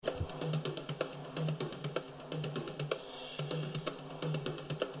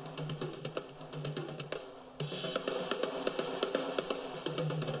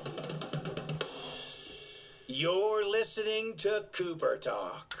You're listening to Cooper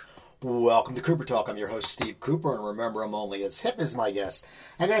Talk. Welcome to Cooper Talk. I'm your host, Steve Cooper, and remember, I'm only as hip as my guest.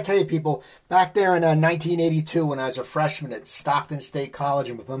 I gotta tell you, people, back there in 1982, when I was a freshman at Stockton State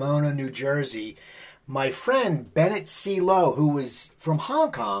College in Pomona, New Jersey, my friend Bennett C. Lowe, who was from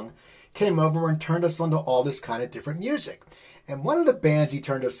Hong Kong, came over and turned us on to all this kind of different music. And one of the bands he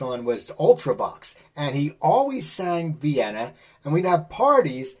turned us on was Ultravox, and he always sang Vienna, and we'd have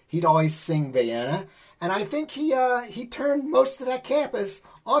parties, he'd always sing Vienna, and I think he turned most of that campus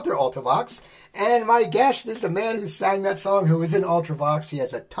onto Ultravox. And my guest is the man who sang that song, who is in Ultravox. He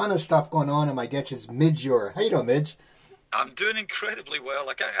has a ton of stuff going on, and my guest is Midge Ure. How you doing, Midge? I'm doing incredibly well.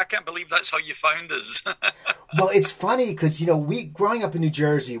 I can't believe that's how you found us. Well, it's funny because, we growing up in New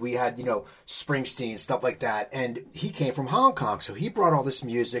Jersey, we had, Springsteen, stuff like that. And he came from Hong Kong. So he brought all this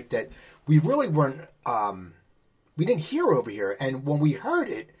music that we really weren't, we didn't hear over here. And when we heard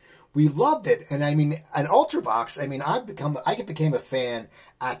it, we loved it. And an Ultravox, I became a fan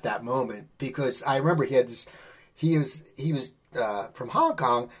at that moment because I remember he was from Hong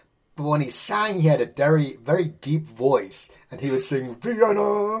Kong. But when he sang, he had a very, very deep voice, and he would sing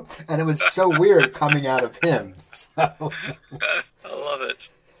Vienna, and it was so weird coming out of him. So. I love it.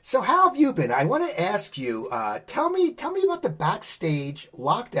 So how have you been? I want to ask you, tell me about the Backstage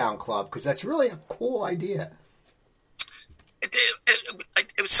Lockdown Club, because that's really a cool idea.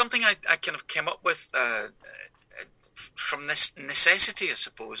 It was something I kind of came up with from this necessity, I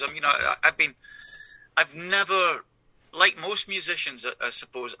suppose. I've never... Like most musicians, I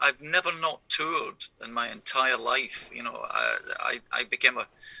suppose, I've never not toured in my entire life. I became a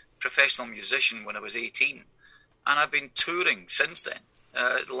professional musician when I was 18, and I've been touring since then.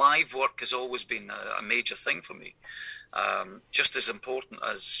 Live work has always been a major thing for me, just as important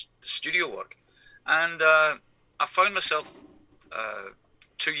as studio work. And I found myself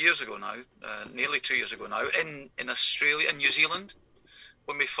 2 years ago now, nearly 2 years ago now, in Australia and New Zealand.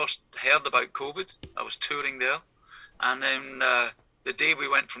 When we first heard about COVID, I was touring there. And then the day we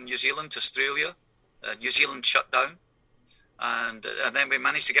went from New Zealand to Australia, New Zealand shut down. And then we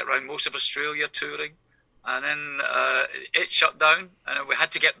managed to get around most of Australia touring. And then it shut down, and we had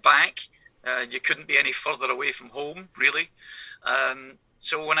to get back. You couldn't be any further away from home, really.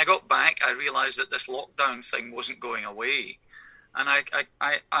 So when I got back, I realised that this lockdown thing wasn't going away. And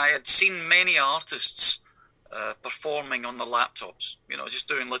I had seen many artists performing on the laptops, just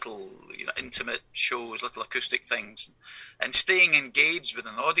doing little intimate shows, little acoustic things, and staying engaged with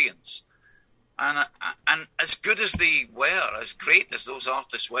an audience. And as good as they were, as great as those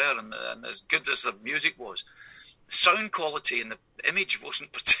artists were, and as good as the music was, the sound quality and the image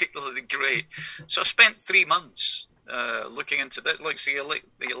wasn't particularly great. So I spent 3 months looking into that. Like, so you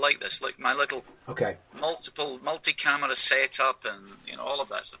like this, like my little multi-camera setup and all of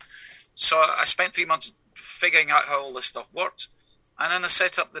that stuff. So I spent 3 months figuring out how all this stuff worked, and then I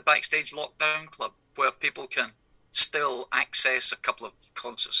set up the Backstage Lockdown Club, where people can still access a couple of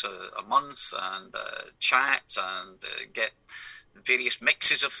concerts a month and chat and get various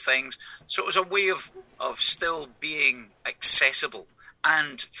mixes of things. So it was a way of still being accessible,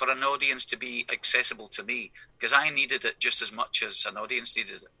 and for an audience to be accessible to me, because I needed it just as much as an audience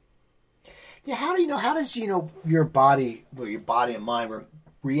needed it. Yeah, how does your body and mind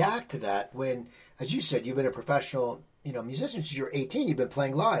react to that when, as you said, you've been a professional, musician since you're 18, you've been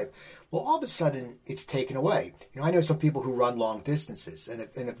playing live. Well, all of a sudden, it's taken away. I know some people who run long distances, and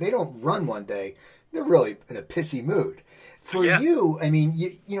if they don't run one day, they're really in a pissy mood. For you,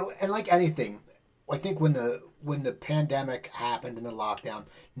 and like anything, I think when the pandemic happened and the lockdown,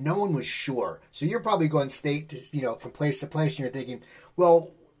 no one was sure. So you're probably going from place to place, and you're thinking, well,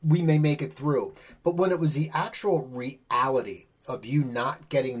 we may make it through. But when it was the actual reality of you not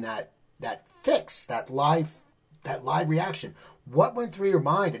getting that fix, that live reaction, what went through your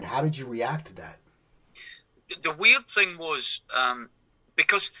mind and how did you react to that? The weird thing was,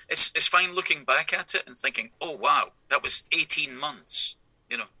 because it's fine looking back at it and thinking, oh wow, that was 18 months.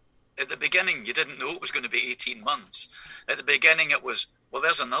 At the beginning you didn't know it was going to be 18 months. At the beginning it was, well,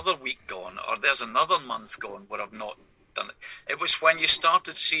 there's another week gone, or there's another month gone where I've not done it. It was when you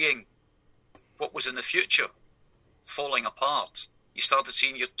started seeing what was in the future falling apart. You started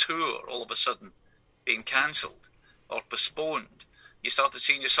seeing your tour all of a sudden being cancelled or postponed. You started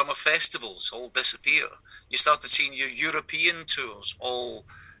seeing your summer festivals all disappear. You started seeing your European tours all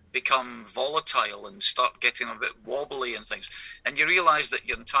become volatile and start getting a bit wobbly and things. And you realise that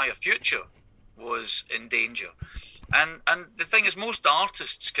your entire future was in danger. And the thing is, most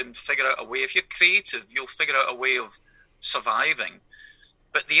artists can figure out a way. If you're creative, you'll figure out a way of surviving.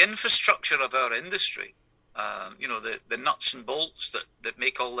 But the infrastructure of our industry, the nuts and bolts that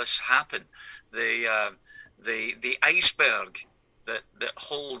make all this happen, the the iceberg that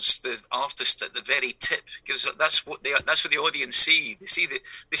holds the artist at the very tip, because that's what the audience see. They see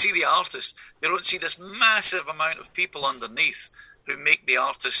the artist. They don't see this massive amount of people underneath who make the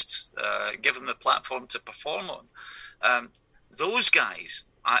artist, give them the platform to perform on. Those guys,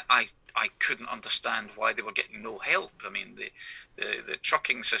 I couldn't understand why they were getting no help. I mean, the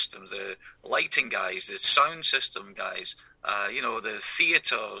trucking systems, the lighting guys, the sound system guys, the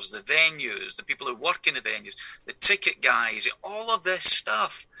theatres, the venues, the people who work in the venues, the ticket guys, all of this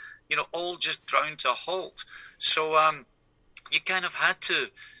stuff, all just ground to a halt. So you kind of had to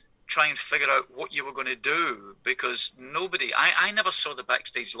try and figure out what you were going to do, because I never saw the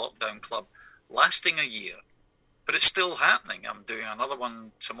Backstage Lockdown Club lasting a year. But it's still happening. I'm doing another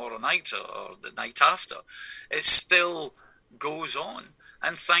one tomorrow night or the night after. It still goes on.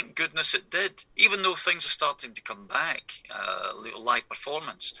 And thank goodness it did, even though things are starting to come back, live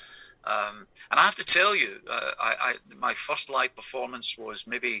performance. And I have to tell you, my first live performance was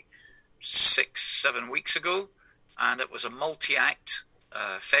maybe 6-7 weeks ago, and it was a multi-act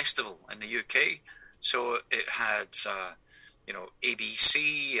festival in the UK. So it had...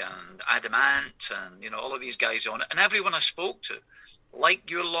 ABC and Adamant and, all of these guys on it. And everyone I spoke to, like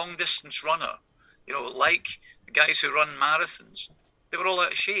your long distance runner, like the guys who run marathons, they were all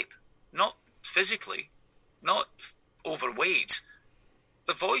out of shape. Not physically, not overweight.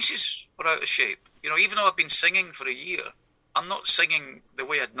 The voices were out of shape. Even though I've been singing for a year, I'm not singing the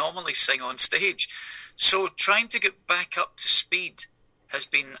way I'd normally sing on stage. So trying to get back up to speed has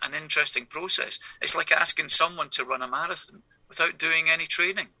been an interesting process. It's like asking someone to run a marathon without doing any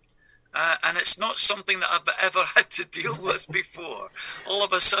training. And it's not something that I've ever had to deal with before. All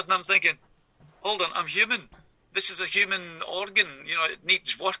of a sudden I'm thinking, hold on, I'm human. This is a human organ. It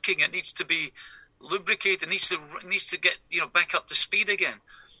needs working. It needs to be lubricated. It needs to get, back up to speed again.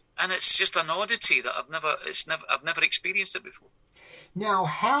 And it's just an oddity that I've never experienced it before. Now,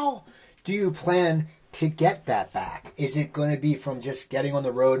 how do you plan to get that back? Is it going to be from just getting on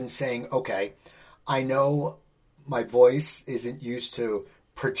the road and saying, okay, I know my voice isn't used to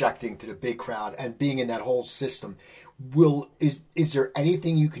projecting to the big crowd and being in that whole system. Is there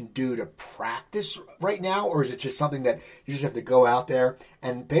anything you can do to practice right now, or is it just something that you just have to go out there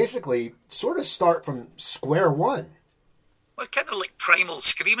and basically sort of start from square one? Well, it's kind of like primal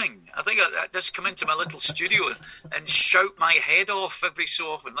screaming. I think I just come into my little studio and shout my head off every so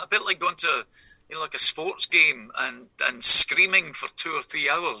often. A bit like going to like a sports game and screaming for 2 or 3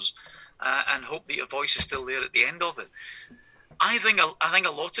 hours. And hope that your voice is still there at the end of it. I think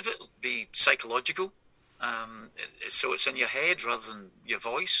a lot of it will be psychological. So it's in your head rather than your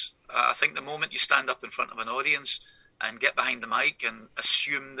voice. I think the moment you stand up in front of an audience and get behind the mic and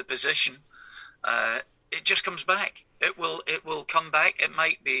assume the position, it just comes back. It will come back. It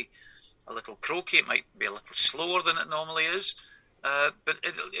might be a little croaky. It might be a little slower than it normally is. But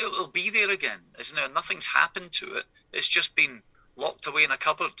it will be there again, isn't it? Nothing's happened to it. It's just been locked away in a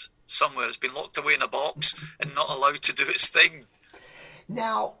cupboard somewhere. It's been locked away in a box and not allowed to do its thing.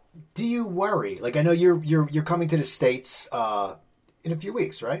 Now, do you worry? Like, I know you're coming to the States in a few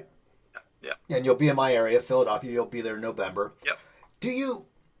weeks, right? Yeah. And you'll be in my area, Philadelphia. You'll be there in November. Yep. Do you,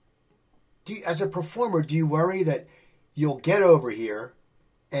 as a performer, do you worry that you'll get over here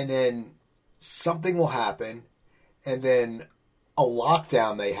and then something will happen and then a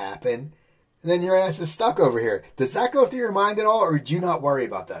lockdown may happen and then your ass is stuck over here? Does that go through your mind at all, or do you not worry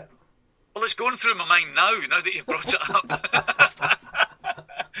about that? Well, it's going through my mind now that you've brought it up.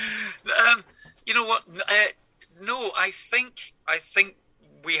 You know what? No, I think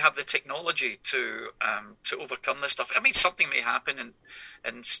we have the technology to overcome this stuff. I mean, something may happen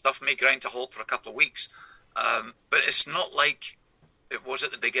and stuff may grind to halt for a couple of weeks, but it's not like it was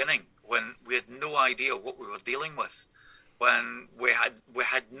at the beginning when we had no idea what we were dealing with, when we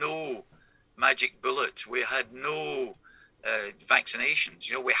had no magic bullet, we had no vaccinations.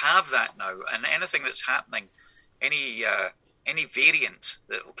 We have that now, and anything that's happening, any variant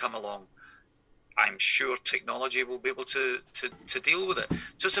that will come along, I'm sure technology will be able to deal with it.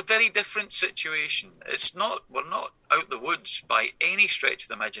 So it's a very different situation. We're not out the woods by any stretch of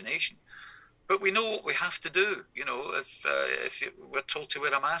the imagination, but we know what we have to do. If we're told to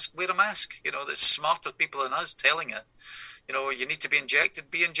wear a mask, wear a mask. There's smarter people than us telling it. You need to be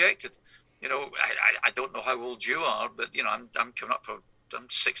injected, be injected. I don't know how old you are, but I'm coming up for. I'm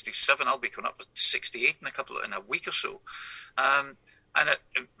 67. I'll be coming up for 68 in a week or so. And at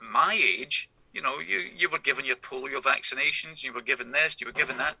my age, you were given your polio vaccinations, you were given this, you were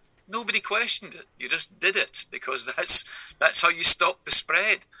given that. Nobody questioned it. You just did it because that's how you stop the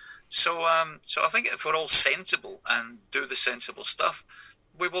spread. So I think if we're all sensible and do the sensible stuff,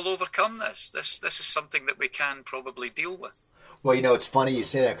 will overcome this. This is something that we can probably deal with. Well, you know, it's funny you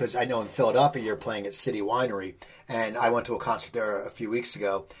say that because I know in Philadelphia you're playing at City Winery, and I went to a concert there a few weeks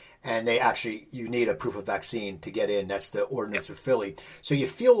ago, and you need a proof of vaccine to get in. That's the ordinance of Philly. So you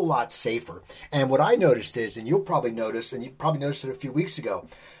feel a lot safer. And what I noticed is, and you'll probably notice, and you probably noticed it a few weeks ago,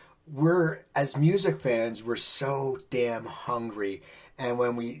 as music fans, we're so damn hungry. And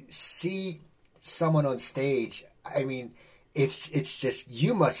when we see someone on stage, I mean, it's just,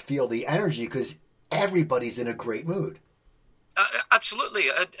 you must feel the energy because everybody's in a great mood. Absolutely.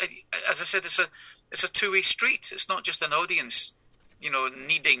 As I said, it's a two-way street. It's not just an audience,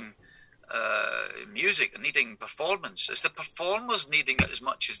 needing music, needing performance. It's the performers needing it as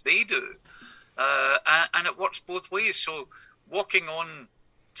much as they do. And it works both ways. So walking on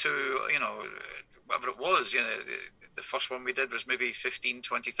to, whatever it was, the first one we did was maybe 15,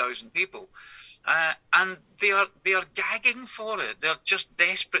 20,000 people. And they are gagging for it. They're just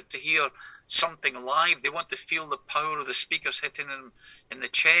desperate to hear something live. They want to feel the power of the speakers hitting them in the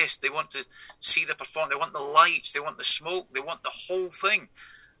chest. They want to see the performance. They want the lights. They want the smoke. They want the whole thing.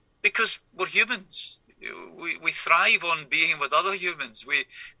 Because we're humans. We thrive on being with other humans. We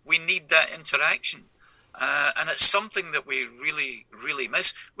need that interaction. And it's something that we really, really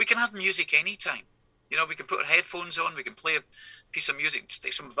miss. We can have music anytime. We can put our headphones on, we can play a piece of music,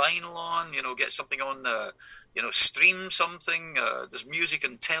 stick some vinyl on, get something on, stream something. There's music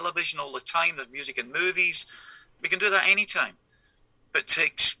in television all the time, there's music in movies. We can do that anytime. But to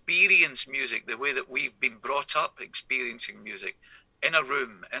experience music the way that we've been brought up experiencing music, in a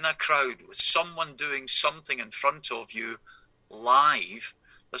room, in a crowd, with someone doing something in front of you live,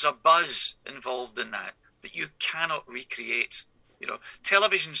 there's a buzz involved in that you cannot recreate.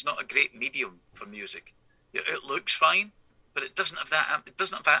 Television's not a great medium for music. It looks fine, but it doesn't have that. It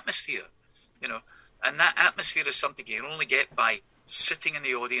doesn't have atmosphere, And that atmosphere is something you can only get by sitting in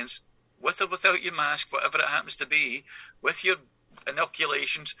the audience, with or without your mask, whatever it happens to be, with your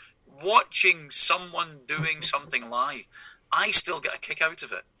inoculations, watching someone doing something live. I still get a kick out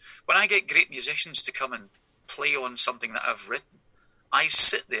of it. When I get great musicians to come and play on something that I've written, I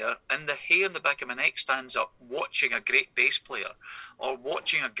sit there and the hair in the back of my neck stands up watching a great bass player or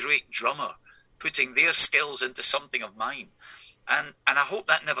watching a great drummer putting their skills into something of mine. And I hope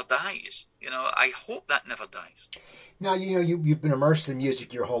that never dies. I hope that never dies. Now, you've been immersed in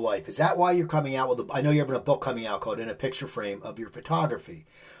music your whole life. Is that why you're coming out with I know you have a book coming out called In a Picture Frame of your photography.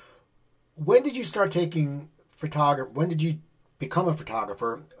 When did you start taking photography? When did you become a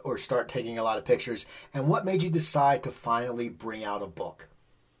photographer or start taking a lot of pictures, and what made you decide to finally bring out a book?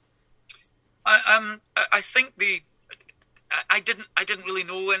 I think I didn't really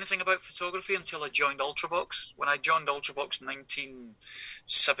know anything about photography until I joined Ultravox. When I joined Ultravox in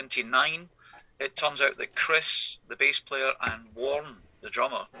 1979, it turns out that Chris, the bass player, and Warren, the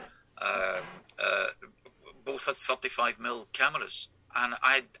drummer, both had 35mm cameras, and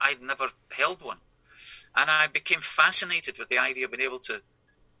I'd never held one. And I became fascinated with the idea of being able to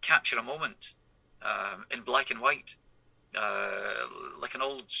capture a moment in black and white, like an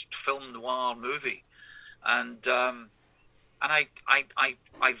old film noir movie. And I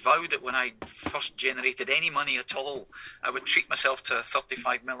vowed that when I first generated any money at all, I would treat myself to a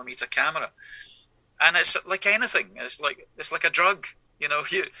 35mm camera. And it's like anything. It's like a drug. You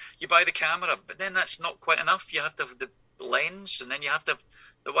buy the camera, but then that's not quite enough. You have to have the lens, and then you have to have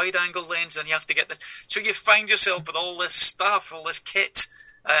the wide angle lens, and you have to get this. So you find yourself with all this stuff, all this kit,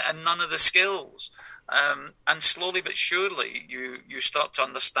 and none of the skills. And slowly but surely, you start to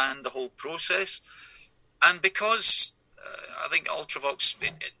understand the whole process. And because I think Ultravox,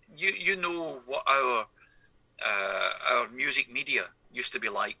 you know what our music media used to be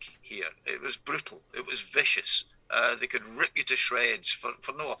like here. It was brutal. It was vicious. They could rip you to shreds for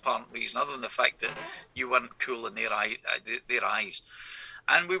no apparent reason other than the fact that you weren't cool in their eyes.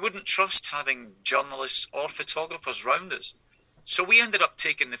 And we wouldn't trust having journalists or photographers around us. So we ended up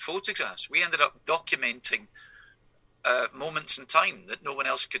taking the photographs. We ended up documenting moments in time that no one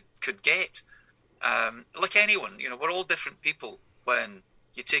else could get. Like anyone, we're all different people when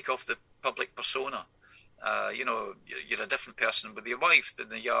you take off the public persona. You're a different person with your wife than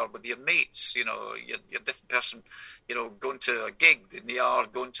you are with your mates. You're a different person, going to a gig than you are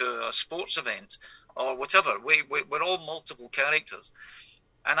going to a sports event or whatever. We're all multiple characters.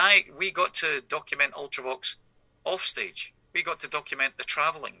 And we got to document Ultravox off stage. We got to document the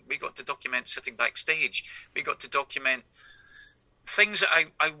travelling. We got to document sitting backstage. We got to document things that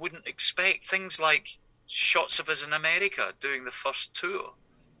I wouldn't expect. Things like shots of us in America doing the first tour.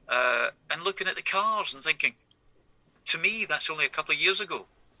 And looking at the cars and thinking, to me, that's only a couple of years ago.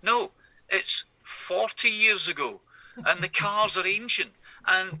 No, it's 40 years ago. And the cars are ancient.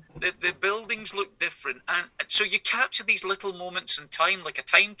 and the buildings look different. And so you capture these little moments in time, like a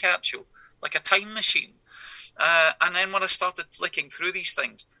time capsule, like a time machine. And then when I started flicking through these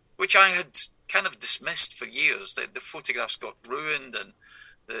things, which I had kind of dismissed for years, the photographs got ruined and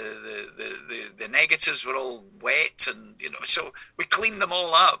the negatives were all wet, and so we cleaned them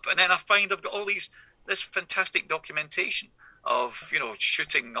all up, and then I find I've got all this fantastic documentation of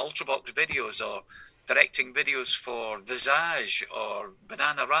shooting Ultravox videos or directing videos for Visage or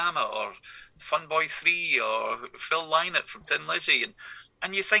Bananarama or Funboy 3 or Phil Lynott from Thin Lizzy,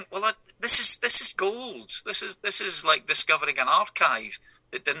 and you think, well, this is gold. This is like discovering an archive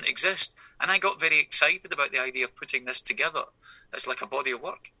that didn't exist, and I got very excited about the idea of putting this together as like a body of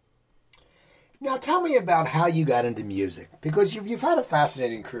work. Now, tell me about how you got into music, because you've had a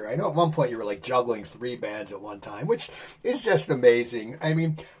fascinating career. I know at one point you were like juggling 3 bands at one time, which is just amazing. I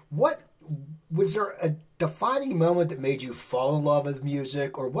mean, what was there a defining moment that made you fall in love with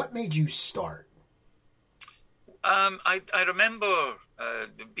music, or what made you start? I remember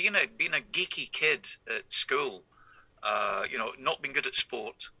being a geeky kid at school. Not being good at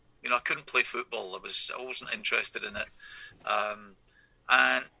sport. I couldn't play football. I wasn't interested in it.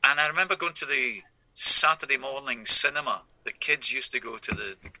 And I remember going to the Saturday morning cinema that kids used to go to,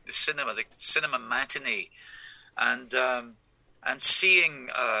 the cinema matinee, and seeing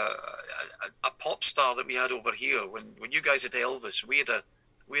a pop star that we had over here. When you guys had Elvis, we had a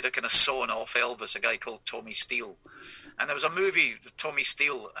kind of sawn off Elvis, a guy called Tommy Steele, and there was a movie with Tommy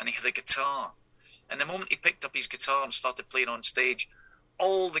Steele, and he had a guitar, and the moment he picked up his guitar and started playing on stage,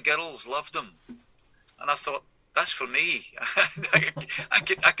 all the girls loved him, and I thought, that's for me.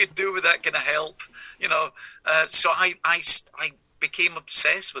 I could do with that kind of help, So I became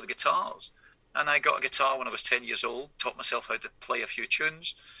obsessed with guitars, and I got a guitar when I was 10 years old. Taught myself how to play a few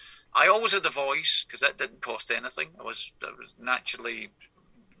tunes. I always had a voice because that didn't cost anything. I was naturally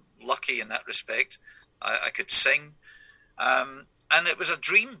lucky in that respect. I could sing, and it was a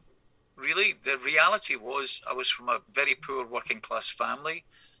dream. Really, the reality was I was from a very poor working class family.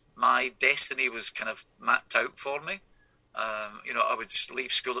 My destiny was kind of mapped out for me. I would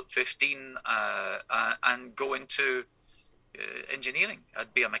leave school at 15 and go into engineering.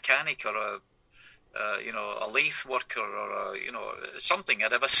 I'd be a mechanic or a lathe worker or something.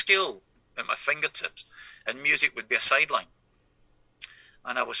 I'd have a skill at my fingertips, and music would be a sideline.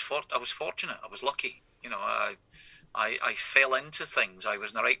 And I was fortunate. I was lucky. I fell into things. I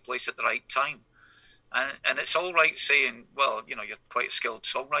was in the right place at the right time. And it's all right saying, well, you're quite a skilled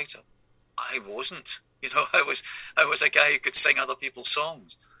songwriter. I wasn't. I was a guy who could sing other people's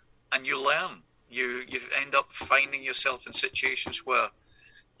songs. And you learn. You end up finding yourself in situations where,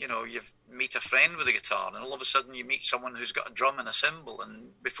 you meet a friend with a guitar, and all of a sudden you meet someone who's got a drum and a cymbal,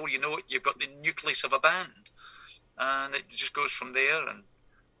 and before you know it, you've got the nucleus of a band. And it just goes from there, and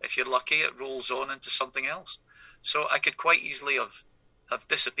if you're lucky, it rolls on into something else. So I could quite easily have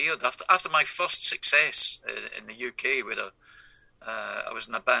disappeared after my first success in the UK. I was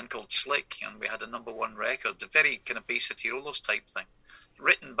in a band called Slick, and we had a #1 record, a very kind of Bay City Rollers type thing,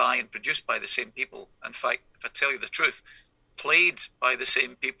 written by and produced by the same people. In fact, if I tell you the truth, played by the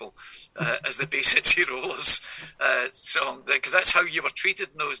same people as the Bay City Rollers song, because that's how you were treated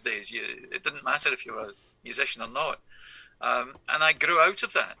in those days. It didn't matter if you were a musician or not. And I grew out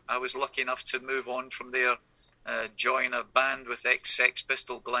of that. I was lucky enough to move on from there, join a band with ex-Sex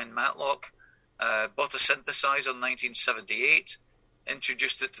Pistol Glenn Matlock, bought a synthesizer in 1978,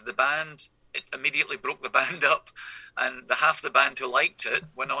 introduced it to the band. It immediately broke the band up, and the half the band who liked it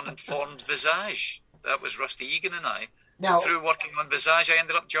went on and formed Visage. That was Rusty Egan and I. Now, through working on Visage, I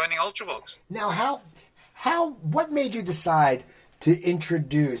ended up joining Ultravox. Now, what made you decide to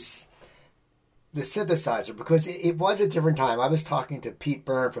introduce the synthesizer? Because it was a different time. I was talking to Pete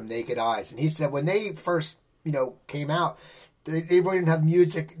Byrne from Naked Eyes, and he said when they first, came out, they really didn't have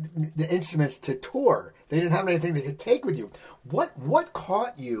music, the instruments to tour. They didn't have anything they could take with you. What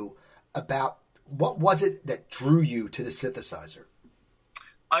caught you about? What was it that drew you to the synthesizer?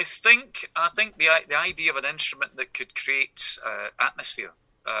 I think the idea of an instrument that could create atmosphere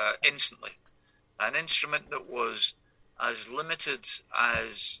instantly, an instrument that was as limited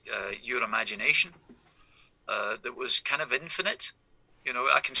as your imagination, that was kind of infinite.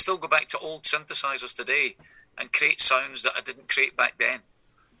 I can still go back to old synthesizers today and create sounds that I didn't create back then,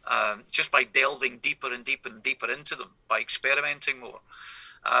 just by delving deeper and deeper and deeper into them, by experimenting more.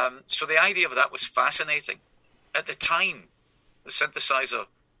 So the idea of that was fascinating. At the time, the synthesizer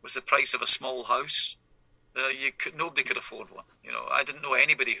was the price of a small house. Nobody could afford one. I didn't know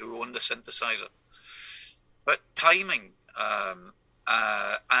anybody who owned a synthesizer. But timing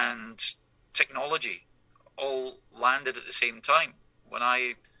and technology all landed at the same time. when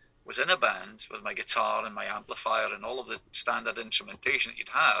I was in a band with my guitar and my amplifier and all of the standard instrumentation that you'd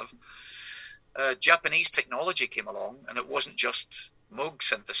have, Japanese technology came along, and it wasn't just Moog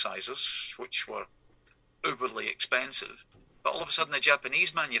synthesizers, which were uberly expensive, but all of a sudden the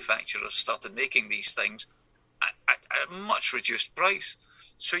Japanese manufacturers started making these things at a much reduced price,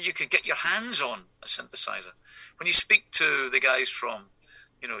 so you could get your hands on a synthesizer. When you speak to the guys from,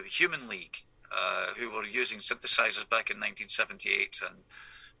 the Human League, who were using synthesizers back in 1978,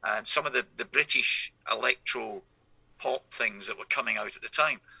 and some of the British electro pop things that were coming out at the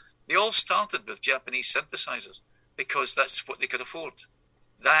time, they all started with Japanese synthesizers because that's what they could afford.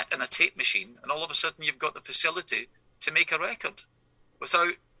 That and a tape machine, and all of a sudden you've got the facility to make a record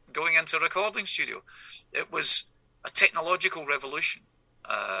without going into a recording studio. It was a technological revolution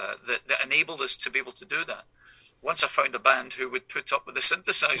that enabled us to be able to do that. Once I found a band who would put up with the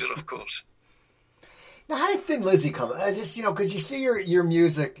synthesizer, of course. Now, how did Thin Lizzy come? Just, because you see your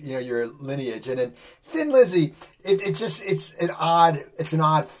music, your lineage, and then Thin Lizzy, it's an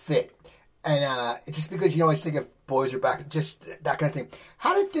odd fit. And it's just because you always think of Boys Are Back, just that kind of thing.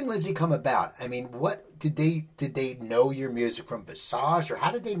 How did Thin Lizzy come about? I mean, what did they know your music from Visage, or how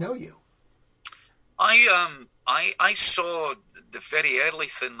did they know you? I saw the very early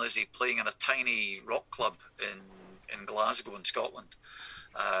Thin Lizzy playing in a tiny rock club in Glasgow in Scotland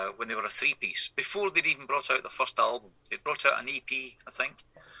when they were a three-piece. Before they'd even brought out the first album, they'd brought out an EP, I think,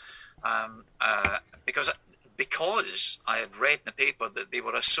 because I had read in the paper that they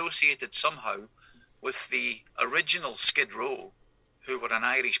were associated somehow with the original Skid Row, who were an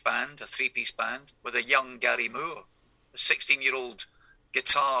Irish band, a three-piece band, with a young Gary Moore, a 16-year-old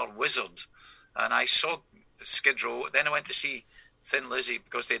guitar wizard. And I saw the Skid Row. Then I went to see Thin Lizzy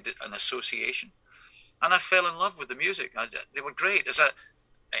because they did an association. And I fell in love with the music. They were great.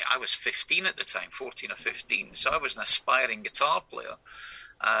 I was 15 at the time, 14 or 15, so I was an aspiring guitar player.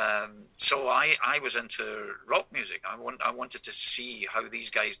 So I was into rock music. I wanted to see how these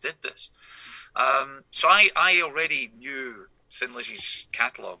guys did this. So I already knew Thin Lizzy's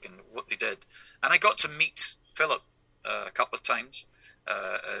catalogue and what they did. And I got to meet Philip a couple of times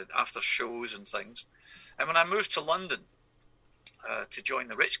after shows and things. And when I moved to London to join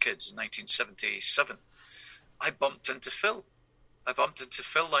the Rich Kids in 1977, I bumped into Phil. I bumped into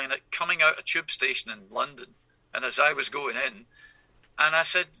Phil Lynott coming out a tube station in London. And as I was going in, and I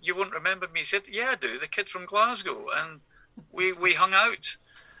said, "You won't remember me?" He said, "Yeah, I do, the kid from Glasgow." And we hung out.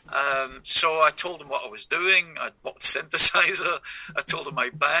 So I told him what I was doing. I bought the synthesizer. I told him my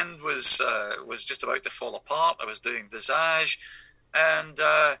band was just about to fall apart. I was doing Visage. And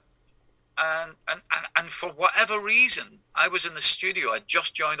for whatever reason, I was in the studio. I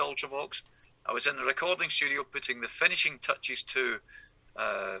just joined Ultravox. I was in the recording studio putting the finishing touches to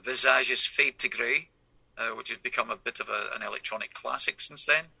Visage's Fade to Grey, which has become a bit of an electronic classic since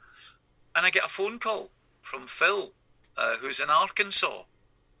then. And I get a phone call from Phil, who's in Arkansas.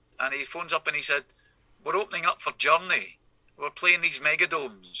 And he phones up and he said, "We're opening up for Journey. We're playing these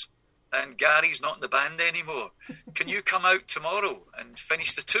megadomes. And Gary's not in the band anymore. Can you come out tomorrow and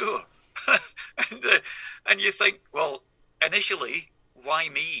finish the tour?" and you think, well, initially, why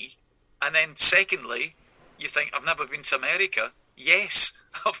me? And then secondly, you think, I've never been to America. Yes,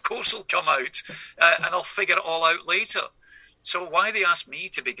 of course I'll come out and I'll figure it all out later. So why they asked me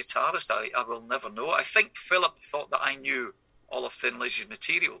to be guitarist, I will never know. I think Philip thought that I knew all of Thin Lizzy's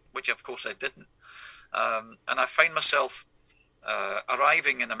material, which of course I didn't. And I find myself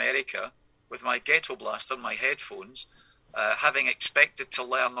arriving in America with my Ghetto Blaster, my headphones, having expected to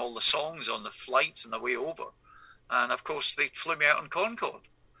learn all the songs on the flight and the way over. And of course they flew me out on Concorde.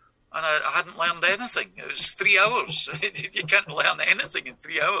 And I hadn't learned anything. It was 3 hours. You can't learn anything in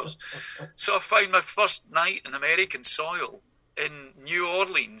 3 hours. So I found my first night in American soil in New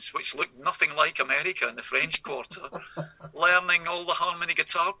Orleans, which looked nothing like America in the French Quarter, learning all the harmony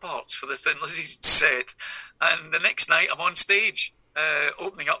guitar parts for the Thin Lizzy set. And the next night I'm on stage,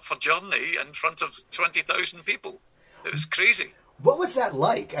 opening up for Journey in front of 20,000 people. It was crazy. What was that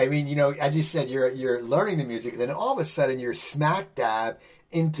like? I mean, as you said, you're learning the music, then all of a sudden you're smack dab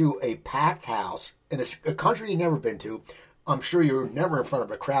into a packed house in a country you've never been to. I'm sure you were never in front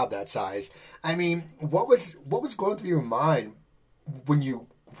of a crowd that size. I mean, what was going through your mind when you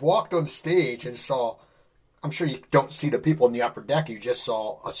walked on stage and saw, I'm sure you don't see the people in the upper deck, you just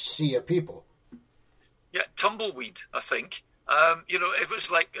saw a sea of people. Yeah, tumbleweed, I think. It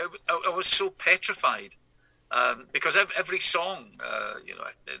was like, I was so petrified because every song,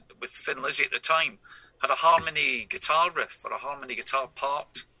 with Thin Lizzy at the time, had a harmony guitar riff or a harmony guitar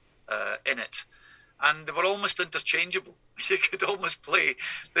part in it. and they were almost interchangeable. You could almost play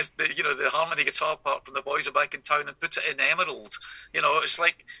the harmony guitar part from The Boys Are Back in Town and put it in Emerald. It's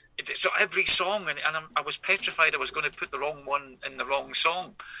like so every song, and I was petrified I was going to put the wrong one in the wrong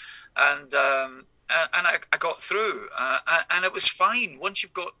song, and I got through, and it was fine. Once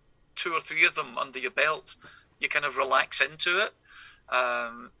you've got 2 or 3 of them under your belt, you kind of relax into it.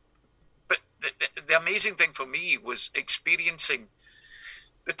 But the amazing thing for me was experiencing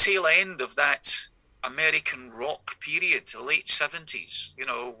the tail end of that American rock period, the late 70s,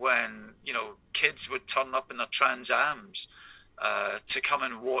 when, kids would turn up in their Trans Ams to come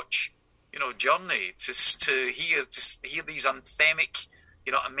and watch, Journey, to hear these anthemic,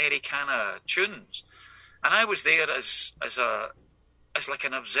 Americana tunes. And I was there as like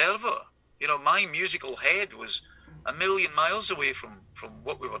an observer. My musical head was a million miles away from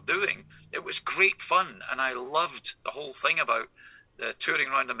what we were doing. It was great fun, and I loved the whole thing about touring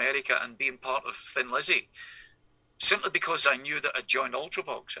around America and being part of Thin Lizzy, simply because I knew that I'd joined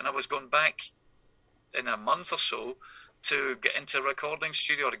Ultravox, and I was going back in a month or so to get into a recording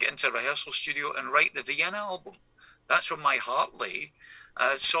studio or get into a rehearsal studio and write the Vienna album. That's where my heart lay.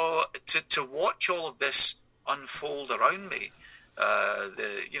 So to watch all of this unfold around me,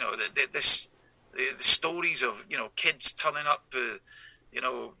 the stories of kids turning up,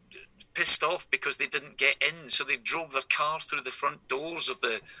 pissed off because they didn't get in, so they drove their car through the front doors of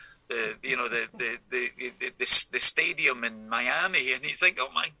the stadium in Miami, and you think, oh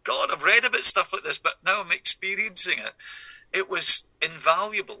my God, I've read about stuff like this, but now I'm experiencing it. It was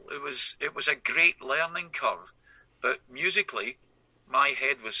invaluable. It was a great learning curve, but musically, my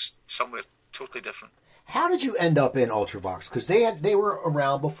head was somewhere totally different. How did you end up in Ultravox? Because they were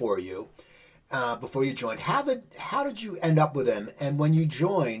around before you joined. How did you end up with them? And when you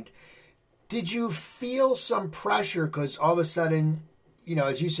joined, did you feel some pressure? Because all of a sudden,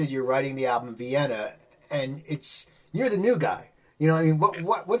 as you said, you're writing the album Vienna, and you're the new guy.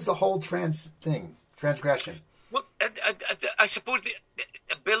 What's the whole transgression? Well, I suppose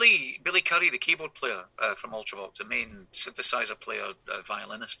Billy Currie, the keyboard player from Ultravox, the main synthesizer player,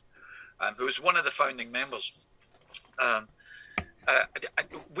 violinist, who was one of the founding members.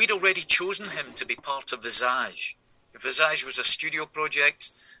 We'd already chosen him to be part of Visage. Visage was a studio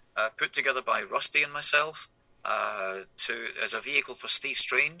project put together by Rusty and myself as a vehicle for Steve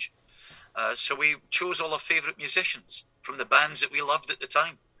Strange. So we chose all our favourite musicians from the bands that we loved at the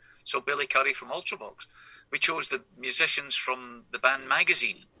time. So Billy Currie from Ultravox. We chose the musicians from the band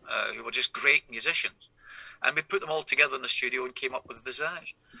Magazine, who were just great musicians. And we put them all together in the studio and came up with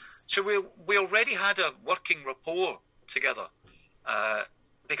Visage. So we already had a working rapport together,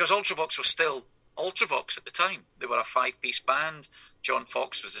 because Ultravox was still Ultravox at the time. They were a 5-piece band. John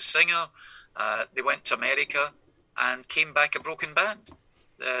Fox was the singer. They went to America and came back a broken band.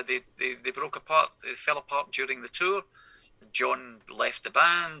 They broke apart. They fell apart during the tour. John left the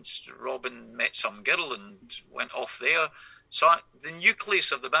band. Robin met some girl and went off there. So the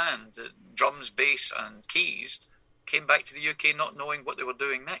nucleus of the band, drums, bass and keys, came back to the UK not knowing what they were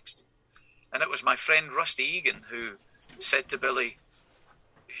doing next. And it was my friend Rusty Egan who said to Billy,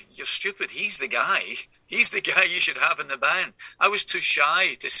 "You're stupid. He's the guy. He's the guy you should have in the band." I was too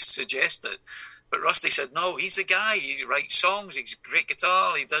shy to suggest it. But Rusty said, "No, he's the guy. He writes songs. He's a great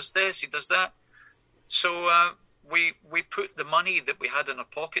guitar. He does this. He does that." So we put the money that we had in our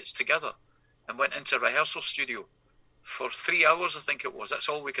pockets together and went into a rehearsal studio for 3 hours, I think it was. That's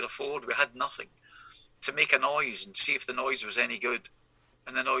all we could afford. We had nothing, to make a noise and see if the noise was any good.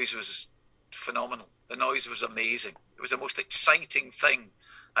 And the noise was phenomenal. The noise was amazing. It was the most exciting thing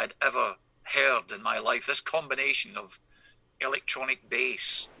I'd ever heard in my life. This combination of electronic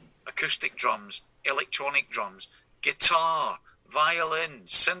bass, acoustic drums, electronic drums, guitar, violin,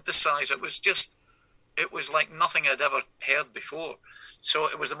 synthesizer. It was like nothing I'd ever heard before. So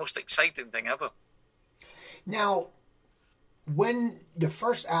it was the most exciting thing ever. Now, when the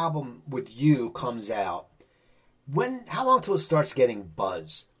first album with you comes out, how long till it starts getting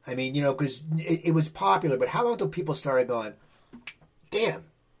buzz? I mean, because it was popular, but how long till people started going,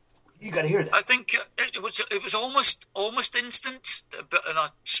 "Damn, you got to hear that"? I think it was almost instant, but on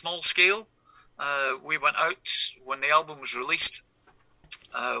a small scale. We went out when the album was released.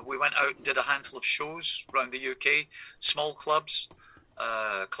 We went out and did a handful of shows around the UK, small clubs,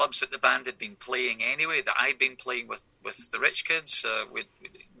 clubs that the band had been playing anyway, that I'd been playing with the Rich Kids. We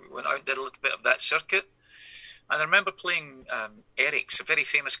went out and did a little bit of that circuit. And I remember playing Eric's, a very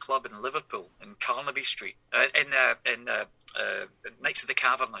famous club in Liverpool, in Carnaby Street, next to the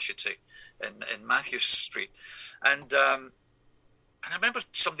Cavern, I should say, in Matthews Street. And I remember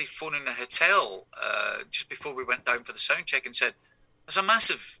somebody phoning the hotel just before we went down for the sound check and said, there's a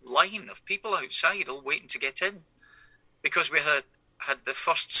massive line of people outside all waiting to get in, because we had the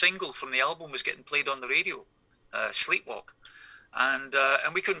first single from the album was getting played on the radio, Sleepwalk, and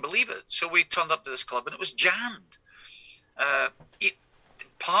we couldn't believe it. So we turned up to this club and it was jammed.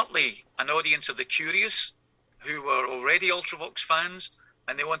 Partly an audience of the curious, who were already Ultravox fans,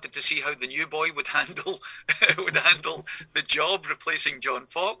 and they wanted to see how the new boy would handle the job replacing John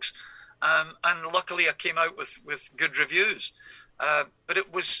Fox. And luckily, I came out with good reviews. But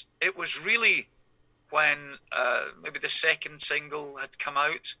it was really when maybe the second single had come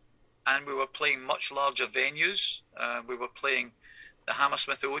out, and we were playing much larger venues. We were playing the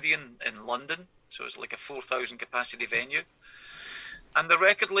Hammersmith Odeon in London, so it was like a 4,000 capacity venue. And the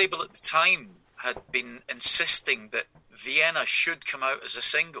record label at the time had been insisting that Vienna should come out as a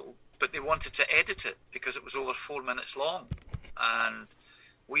single, but they wanted to edit it because it was over 4 minutes long. And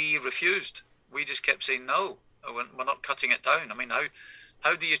we refused. We just kept saying, no, we're not cutting it down. I mean,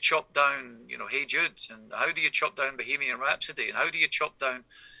 how do you chop down, Hey Jude? And how do you chop down Bohemian Rhapsody? And how do you chop down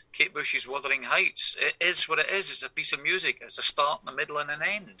Kate Bush's Wuthering Heights? It is what it is. It's a piece of music. It's a start, a middle, and an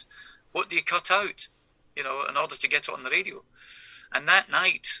end. What do you cut out, in order to get it on the radio? And that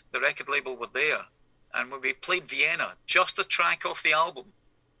night, the record label were there. And when we played Vienna, just a track off the album,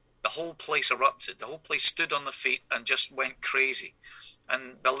 the whole place erupted. The whole place stood on their feet and just went crazy.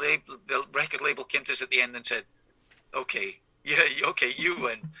 And the record label came to us at the end and said, okay, you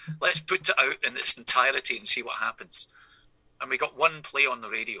win. Let's put it out in its entirety and see what happens. And we got one play on the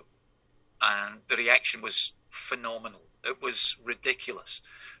radio, and the reaction was phenomenal. It was ridiculous.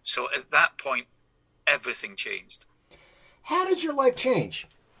 So at that point, everything changed. How did your life change?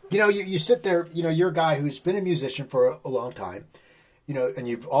 You sit there, you're a guy who's been a musician for a long time, and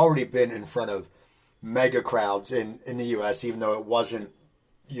you've already been in front of mega crowds in the U.S., even though it wasn't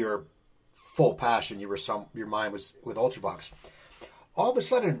your full passion. Your mind was with Ultravox. All of a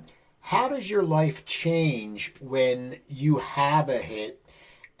sudden, how does your life change when you have a hit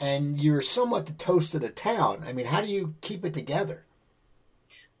and you're somewhat the toast of the town? I mean, how do you keep it together?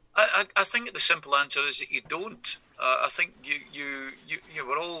 I think the simple answer is that you don't. I think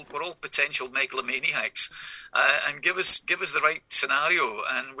we're all potential megalomaniacs, and give us the right scenario,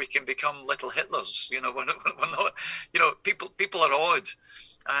 and we can become little Hitlers. We're not. People are odd,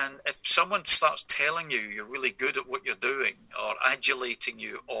 and if someone starts telling you you're really good at what you're doing, or adulating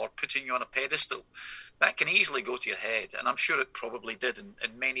you, or putting you on a pedestal, that can easily go to your head, and I'm sure it probably did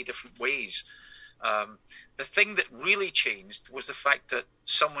in many different ways. The thing that really changed was the fact that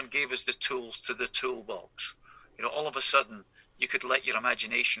someone gave us the tools to the toolbox. All of a sudden, you could let your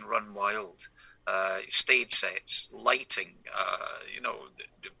imagination run wild. Stage sets, lighting,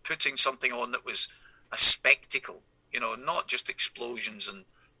 putting something on that was a spectacle, not just explosions and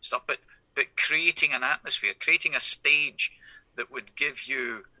stuff, but creating an atmosphere, creating a stage that would give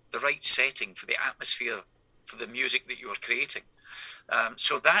you the right setting for the atmosphere, for the music that you were creating.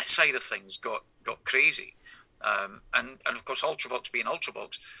 So that side of things got crazy. And of course, Ultravox being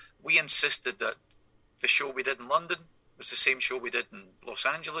Ultravox, we insisted that the show we did in London was the same show we did in Los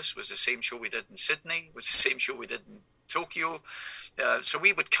Angeles, was the same show we did in Sydney, was the same show we did in Tokyo. So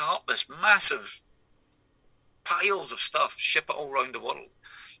we would cart this massive piles of stuff, ship it all around the world,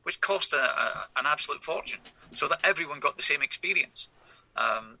 which cost an absolute fortune, so that everyone got the same experience.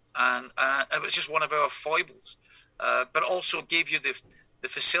 And it was just one of our foibles, but also gave you the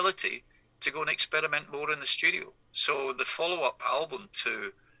facility to go and experiment more in the studio. So the follow-up album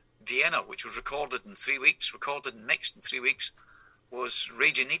to Vienna, which was recorded and mixed in 3 weeks, was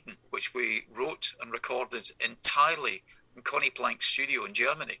Raging Eden, which we wrote and recorded entirely in Connie Plank's studio in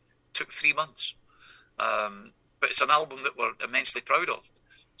Germany. It took 3 months. But it's an album that we're immensely proud of.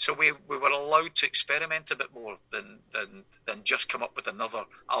 So we were allowed to experiment a bit more than just come up with another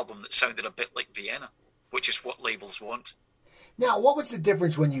album that sounded a bit like Vienna, which is what labels want. Now, what was the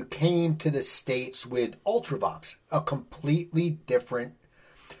difference when you came to the States with Ultravox? A completely different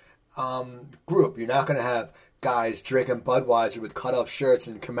group. You're not going to have guys drinking Budweiser with cut-off shirts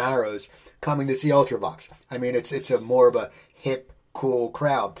and Camaros coming to see Ultravox. I mean, it's a more of a hip, cool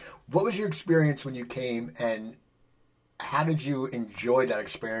crowd. What was your experience when you came, and how did you enjoy that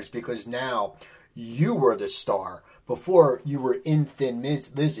experience? Because now you were the star. Before, you were in Thin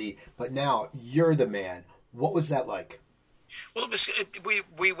Lizzy, but now you're the man. What was that like? Well,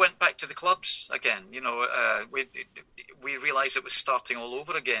 we went back to the clubs again. We realised it was starting all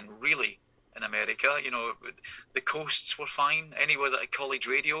over again, really, in America. The coasts were fine. Anywhere that had college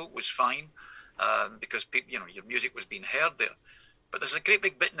radio was fine, because your music was being heard there. but there's a great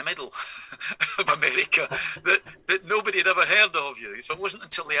big bit in the middle of America that nobody had ever heard of you. So it wasn't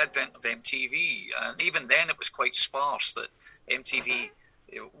until the advent of MTV, and even then it was quite sparse, that MTV,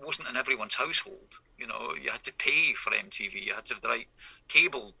 it wasn't in everyone's household. You know, you had to pay for MTV. You had to have the right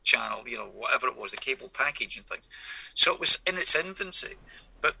cable channel, you know, whatever it was, the cable package and things. So it was in its infancy.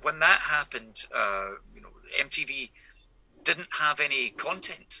 But when that happened, you know, MTV didn't have any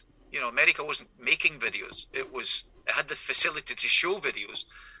content. You know, America wasn't making videos. It had the facility to show videos.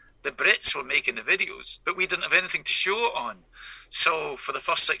 The Brits were making the videos, but we didn't have anything to show it on. So for the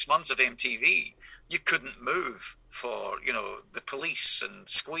first 6 months of MTV, you couldn't move for, you know, the Police and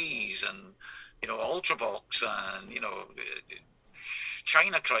Squeeze and, you know, Ultravox and, you know,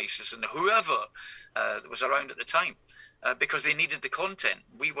 China Crisis and whoever that was around at the time, because they needed the content.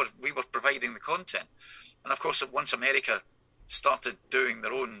 We were providing the content. And of course, once America started doing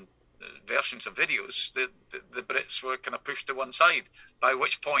their own versions of videos, the Brits were kind of pushed to one side, by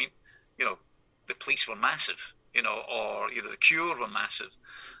which point, you know, the Police were massive, you know, or, you know, the Cure were massive.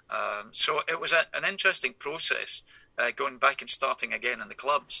 So it was an interesting process, going back and starting again in the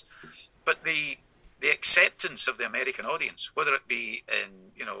clubs. But the acceptance of the American audience, whether it be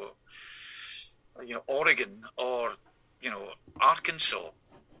in, you know, Oregon or, you know, Arkansas,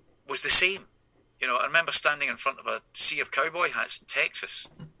 was the same. You know, I remember standing in front of a sea of cowboy hats in Texas,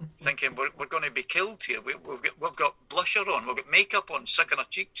 thinking we're going to be killed here. We've got blusher on, we've got makeup on, sucking our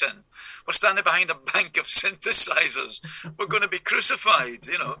cheeks in. We're standing behind a bank of synthesizers. We're going to be crucified,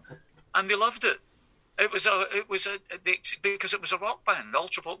 you know. And they loved it. Because it was a rock band.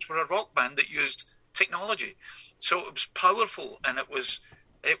 Ultravox were a rock band that used technology, so it was powerful, and it was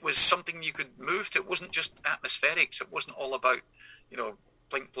something you could move to. It wasn't just atmospherics. It wasn't all about, you know,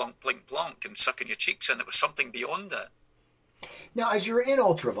 blink plonk and sucking your cheeks in. It was something beyond that. Now, as you're in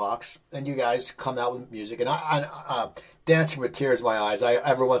Ultravox and you guys come out with music, and I Dancing with Tears in My Eyes,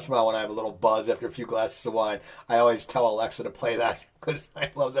 every once in a while when I have a little buzz after a few glasses of wine, I always tell Alexa to play that because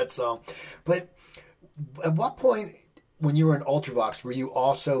I love that song. But at what point, when you were in Ultravox, were you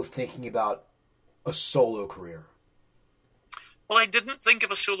also thinking about a solo career? Well, I didn't think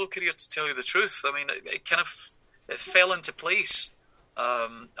of a solo career, to tell you the truth. I mean, it kind of fell into place.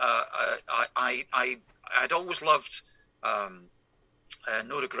 I'd always loved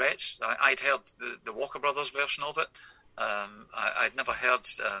No Regrets. I'd heard the Walker Brothers version of it. I'd never heard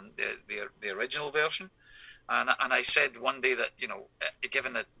the original version, and I said one day that, you know,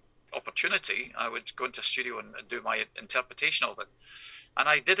 given the opportunity, I would go into a studio and do my interpretation of it. And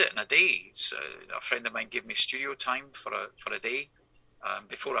I did it in a day. So a friend of mine gave me studio time for a day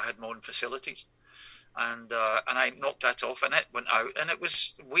before I had my own facilities, and I knocked that off, and it went out, and it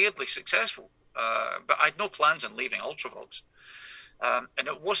was weirdly successful. But I had no plans on leaving Ultravox, and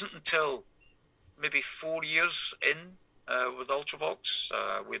it wasn't until maybe 4 years in with Ultravox,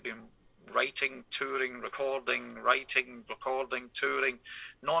 we'd been writing, touring, recording, touring,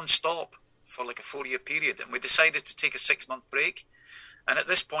 non-stop for like a 4-year period, and we decided to take a 6-month break. And at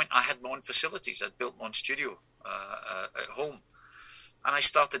this point, I had my own facilities. I'd built my own studio at home. And I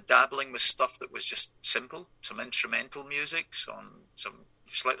started dabbling with stuff that was just simple, some instrumental music, some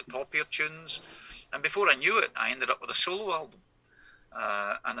slightly poppier tunes. And before I knew it, I ended up with a solo album.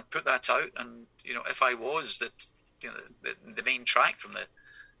 And I put that out. And, you know, If I Was, that, you know, the main track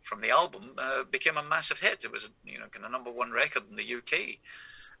from the album became a massive hit. It was, you know, kind of #1 record in the UK.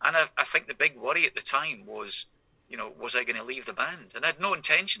 And I think the big worry at the time was, you know, was I going to leave the band? And I had no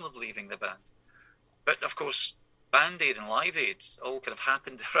intention of leaving the band. But of course, Band Aid and Live Aid all kind of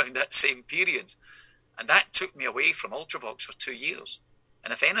happened around that same period. And that took me away from Ultravox for 2 years.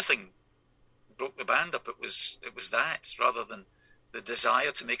 And if anything broke the band up, it was that, rather than the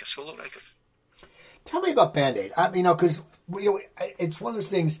desire to make a solo record. Tell me about Band Aid. I mean, because, you know, it's one of those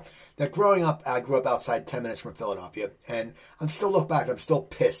things that growing up, I grew up outside 10 minutes from Philadelphia, and I'm still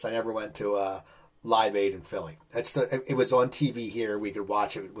pissed I never went to Live Aid in Philly. It was on TV here. We could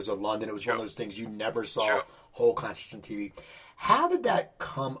watch it. It was in London. It was one of those things you never saw whole concerts on TV. How did that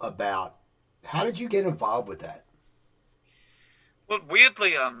come about? How did you get involved with that? Well,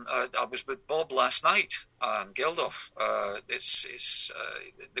 weirdly, I was with Bob last night, Geldof.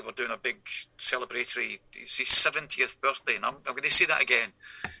 They were doing a big celebratory. It's his 70th birthday, and I'm going to say that again.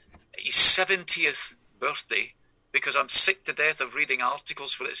 His 70th birthday, because I'm sick to death of reading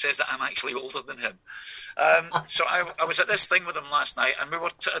articles where it says that I'm actually older than him. So I was at this thing with him last night, and there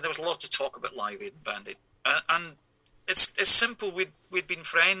was a lot to talk about Live Aid and Band Aid. And it's simple. We'd been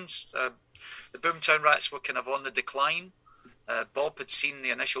friends. The Boomtown Rats were kind of on the decline. Bob had seen the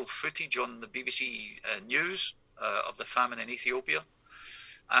initial footage on the BBC News of the famine in Ethiopia.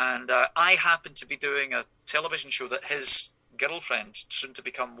 And I happened to be doing a television show that his girlfriend, soon to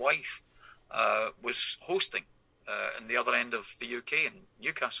become wife, was hosting in the other end of the UK in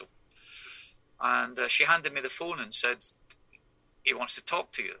Newcastle. And she handed me the phone and said, he wants to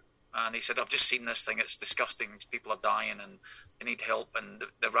talk to you. And he said, I've just seen this thing, it's disgusting, people are dying and they need help, and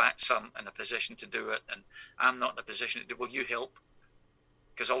the rats aren't in a position to do it, and I'm not in a position to do it. Will you help?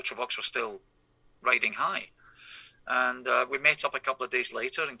 Because Ultravox was still riding high. And we met up a couple of days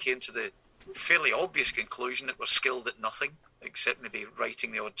later and came to the fairly obvious conclusion that we're skilled at nothing, except maybe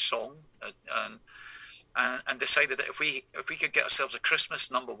writing the odd song, and decided that if we could get ourselves a Christmas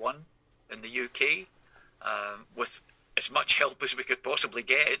 #1 in the UK, with as much help as we could possibly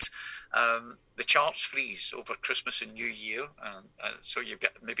get, the charts freeze over Christmas and New Year, so you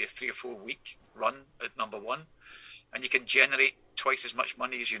get maybe a 3 or 4 week run at #1, and you can generate twice as much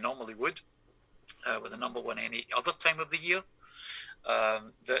money as you normally would with a #1 any other time of the year.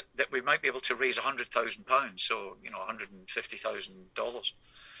 That we might be able to raise £100,000, so $150,000,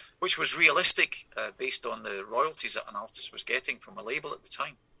 which was realistic based on the royalties that an artist was getting from a label at the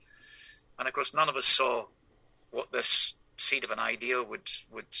time. And of course, none of us saw what this seed of an idea would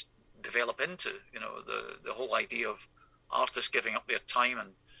develop into. The whole idea of artists giving up their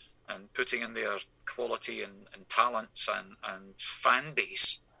time and putting in their quality and talents and fan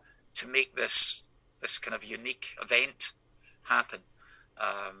base to make this kind of unique event happen.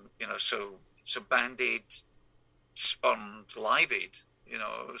 So Band-Aid spurned Live Aid.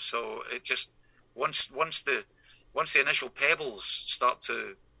 So it just once the initial pebbles start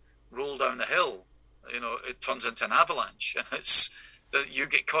to roll down the hill, it turns into an avalanche, and you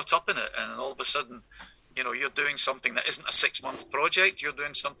get caught up in it, and all of a sudden, you're doing something that isn't a 6-month project. You're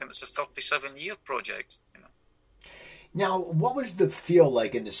doing something that's a 37-year project. Now, what was the feel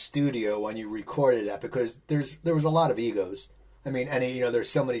like in the studio when you recorded that? Because there was a lot of egos. I mean, and there's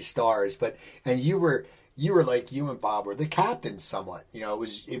so many stars, and you were like, you and Bob were the captains somewhat. It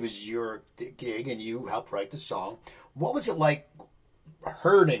was your gig, and you helped write the song. What was it like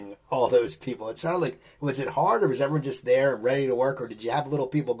herding all those people? It sounded like, was it hard, or was everyone just there and ready to work, or did you have little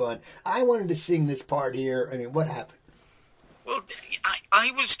people going, I wanted to sing this part here? I mean, what happened? Well,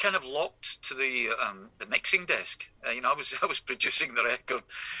 I was kind of locked to the mixing desk. I was producing the record,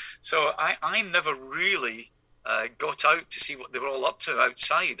 so I never really got out to see what they were all up to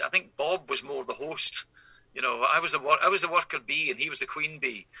outside. I think Bob was more the host. I was the worker bee, and he was the queen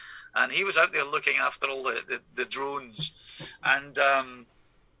bee, and he was out there looking after all the drones, and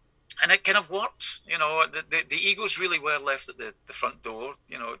it kind of worked. The egos really were left at the front door.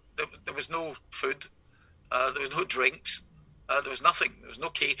 There was no food, there was no drinks, there was nothing. There was no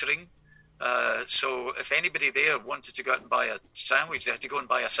catering. So if anybody there wanted to go out and buy a sandwich, they had to go and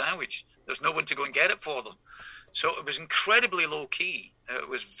buy a sandwich. There's no one to go and get it for them. So it was incredibly low key. It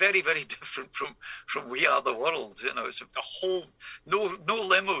was very, very different from We Are the World. It's a whole no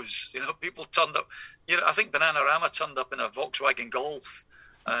limos. People turned up. I think Bananarama turned up in a Volkswagen Golf,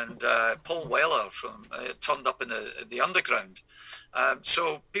 and Paul Weller turned up in the Underground.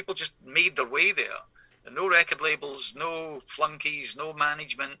 So people just made their way there. No record labels, no flunkies, no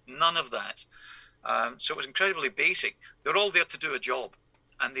management, none of that. So it was incredibly basic. They're all there to do a job,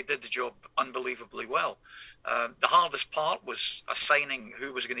 and they did the job unbelievably well. The hardest part was assigning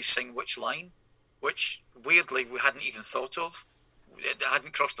who was going to sing which line, which weirdly we hadn't even thought of. It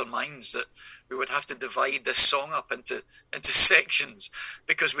hadn't crossed our minds that we would have to divide this song up into sections,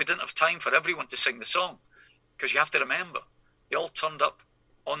 because we didn't have time for everyone to sing the song. Because you have to remember, they all turned up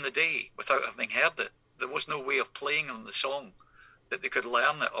on the day without having heard it. There was no way of playing on the song that they could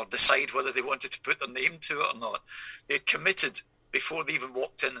learn it or decide whether they wanted to put their name to it or not. They had committed before they even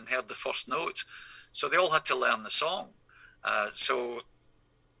walked in and heard the first note. So they all had to learn the song. The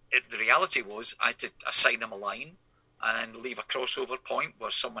reality was I had to assign them a line and then leave a crossover point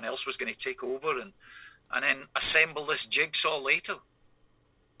where someone else was going to take over and then assemble this jigsaw later.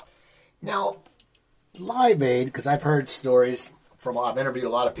 Now, Live Aid, because I've heard stories I've interviewed a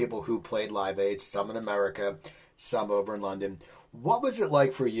lot of people who played Live Aid, some in America, some over in London. What was it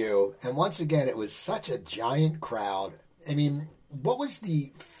like for you? And once again, it was such a giant crowd. I mean, what was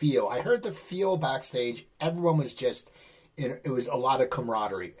the feel? I heard the feel backstage. Everyone was it was a lot of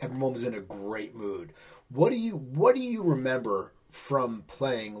camaraderie. Everyone was in a great mood. What do you remember from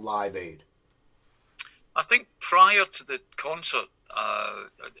playing Live Aid? I think prior to the concert,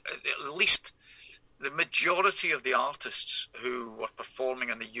 at least the majority of the artists who were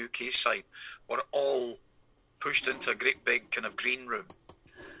performing on the UK side were all pushed into a great big kind of green room.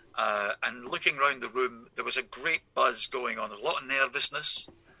 And looking around the room, there was a great buzz going on, a lot of nervousness,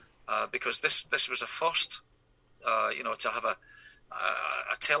 because this was a first, to have a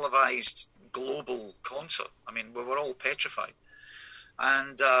televised global concert. I mean, we were all petrified.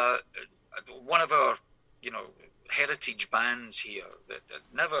 And one of our, heritage bands here that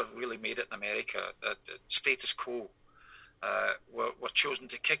never really made it in America, Status Quo, were chosen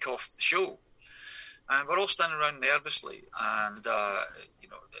to kick off the show. And we're all standing around nervously and,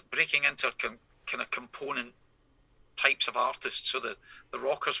 breaking into kind of component types of artists. So the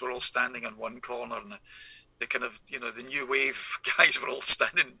rockers were all standing in one corner, and the kind of, the new wave guys were all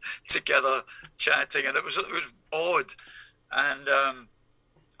standing together chatting, and it was odd. And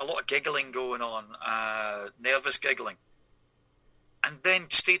a lot of giggling going on, nervous giggling. And then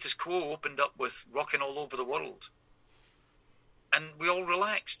Status Quo opened up with Rockin' All Over the World. And we all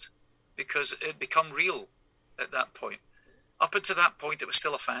relaxed because it had become real at that point. Up until that point, it was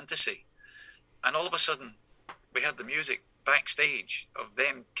still a fantasy. And all of a sudden, we had the music backstage of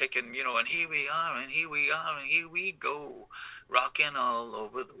them kicking, and here we are, and here we are, and here we go, rocking all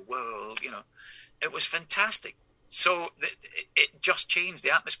over the world, It was fantastic. So it just changed.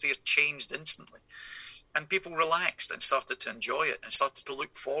 The atmosphere changed instantly. And people relaxed and started to enjoy it and started to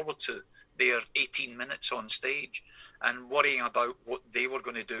look forward to their 18 minutes on stage and worrying about what they were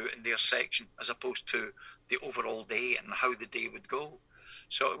going to do in their section as opposed to the overall day and how the day would go.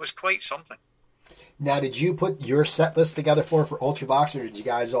 So it was quite something. Now, did you put your set list together for Ultravox, or did you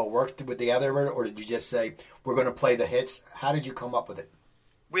guys all work with the other, or did you just say, we're going to play the hits? How did you come up with it?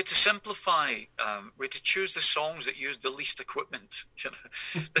 We had to simplify. We had to choose the songs that used the least equipment.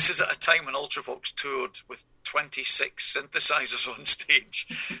 This is at a time when Ultravox toured with 26 synthesizers on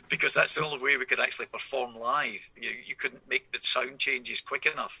stage, because that's the only way we could actually perform live. You couldn't make the sound changes quick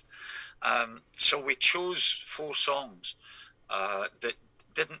enough. So we chose 4 songs that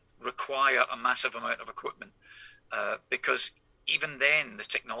didn't require a massive amount of equipment, because even then the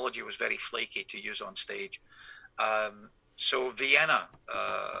technology was very flaky to use on stage. So Vienna,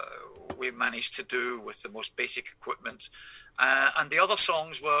 we managed to do with the most basic equipment. And the other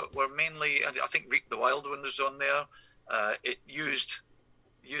songs were mainly, I think Reap the Wild One was on there. It used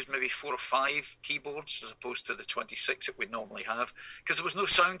maybe 4 or 5 keyboards as opposed to the 26 that we normally have, because there was no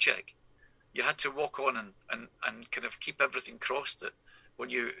sound check. You had to walk on and kind of keep everything crossed, that when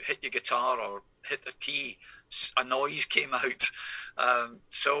you hit your guitar or hit the key, a noise came out.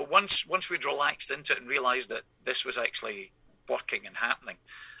 So once we'd relaxed into it and realised that this was actually working and happening,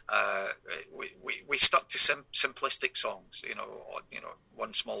 we stuck to simplistic songs,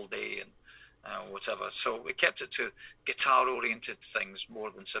 One Small Day and whatever. So we kept it to guitar-oriented things more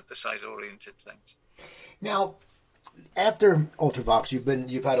than synthesizer-oriented things. Now, after Ultravox,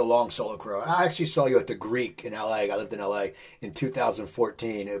 you've had a long solo career. I actually saw you at the Greek in LA. I lived in LA in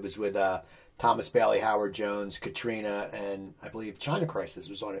 2014. It was with Thomas Bailey, Howard Jones, Katrina, and I believe China Crisis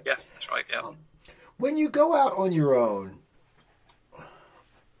was on it. Yeah, that's right. Yeah. When you go out on your own,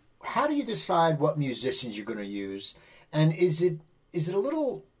 how do you decide what musicians you're going to use? And is it a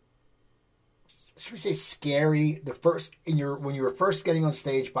little, should we say, scary when you were first getting on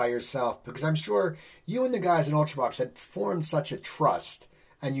stage by yourself? Because I'm sure you and the guys in Ultravox had formed such a trust,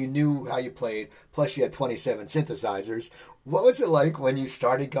 and you knew how you played. Plus, you had 27 synthesizers. What was it like when you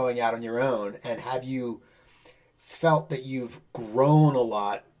started going out on your own? And have you felt that you've grown a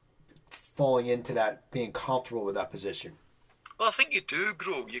lot, falling into that, being comfortable with that position? Well, I think you do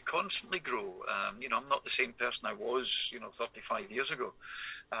grow. You constantly grow. I'm not the same person I was, 35 years ago.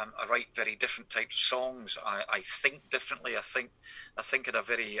 I write very different types of songs. I think differently. I think in a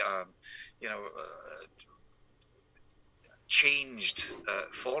very, changed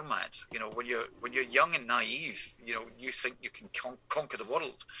format. When you're young and naive, you think you can conquer the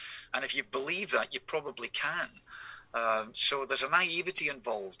world, and if you believe that, you probably can. So there's a naivety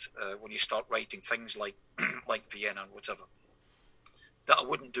involved when you start writing things like like Vienna and whatever, that I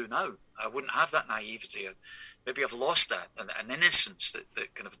wouldn't do now. I wouldn't have that naivety. Maybe I've lost that, an innocence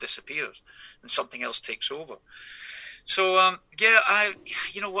that kind of disappears and something else takes over. So,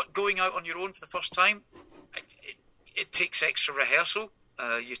 going out on your own for the first time, it takes extra rehearsal.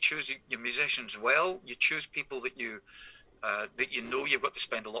 You choose your musicians well. You choose people that you you've got to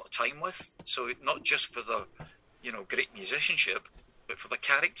spend a lot of time with. So not just for the, great musicianship, but for the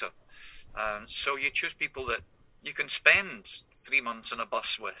character. So you choose people that you can spend 3 months on a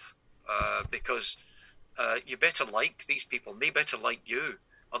bus with, because you better like these people, and they better like you.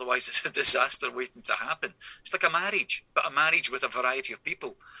 Otherwise, it's a disaster waiting to happen. It's like a marriage, but a marriage with a variety of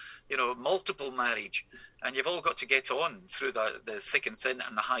people, multiple marriage. And you've all got to get on through the thick and thin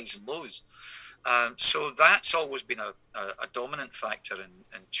and the highs and lows. So that's always been a dominant factor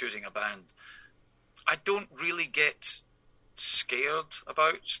in choosing a band. I don't really get scared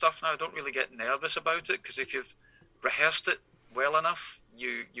about stuff now. I don't really get nervous about it, because if you've rehearsed it well enough,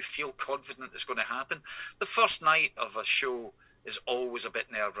 you feel confident it's going to happen. The first night of a show is always a bit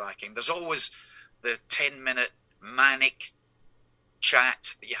nerve-wracking. There's always the 10-minute manic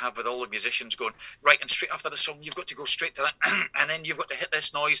chat that you have with all the musicians going, right, and straight after the song, you've got to go straight to that, and then you've got to hit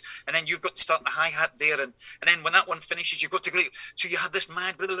this noise, and then you've got to start the hi-hat there, and then when that one finishes, you've got to go. So you have this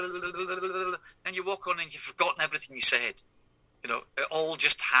mad, and you walk on and you've forgotten everything you said. You know, it all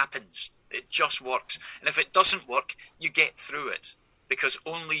just happens. It just works. And if it doesn't work, you get through it, because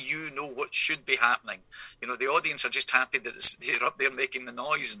only you know what should be happening. You know, the audience are just happy that they're up there making the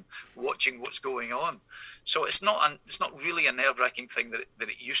noise and watching what's going on. So it's not really a nerve-wracking thing that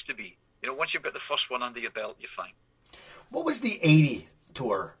it used to be. You know, once you've got the first one under your belt, you're fine. What was the 80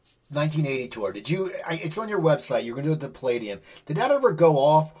 tour, 1980 tour? It's on your website, you're going to do it at the Palladium. Did that ever go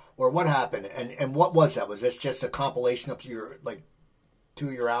off, or what happened? And what was that? Was this just a compilation of your, like, 2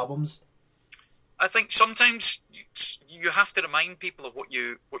 of your albums? I think sometimes you have to remind people of what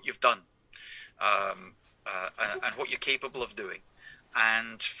you've done, and what you're capable of doing.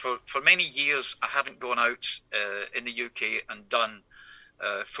 And for many years, I haven't gone out in the UK and done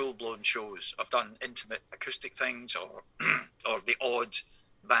full-blown shows. I've done intimate acoustic things or the odd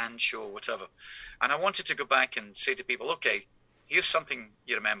band show, whatever. And I wanted to go back and say to people, okay, here's something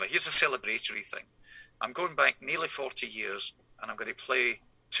you remember. Here's a celebratory thing. I'm going back nearly 40 years, and I'm going to play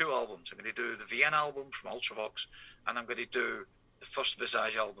 2 albums. I'm going to do the Vienna album from Ultravox, and I'm going to do the first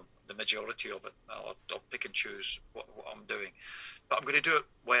Visage album, the majority of it. I'll pick and choose what I'm doing. But I'm going to do it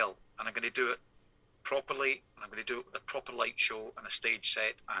well, and I'm going to do it properly, and I'm going to do it with a proper light show and a stage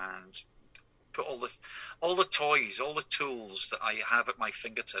set, and put all the toys, all the tools that I have at my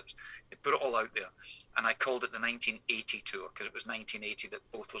fingertips, and put it all out there. And I called it the 1980 tour, because it was 1980 that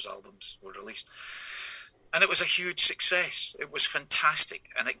both those albums were released. And it was a huge success. It was fantastic.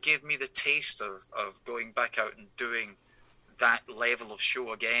 And it gave me the taste of going back out and doing that level of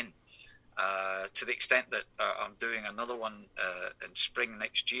show again, to the extent that I'm doing another one in spring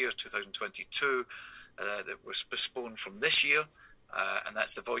next year, 2022, that was postponed from this year. And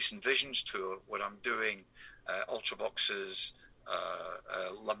that's the Voice and Visions tour, where I'm doing Ultravox's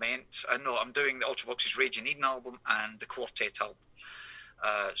Lament. I'm doing the Ultravox's Rage in Eden album and the Quartet album.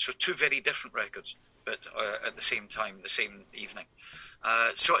 So 2 very different records, but at the same time, the same evening.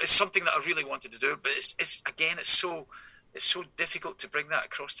 So it's something that I really wanted to do, but it's so difficult to bring that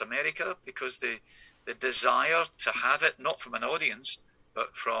across to America, because the desire to have it, not from an audience,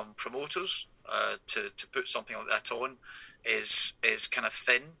 but from promoters, to put something like that on is kind of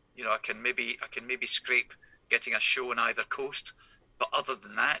thin. You know, I can maybe scrape getting a show on either coast, but other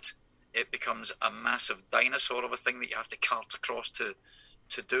than that, it becomes a massive dinosaur of a thing that you have to cart across to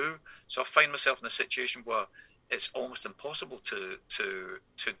do. So I find myself in a situation where it's almost impossible to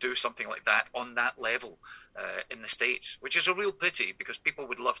do something like that on that level in the States, which is a real pity, because people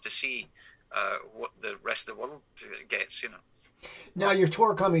would love to see what the rest of the world gets, you know. Now, your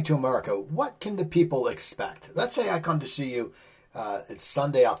tour coming to America, what can the people expect? Let's say I come to see you. It's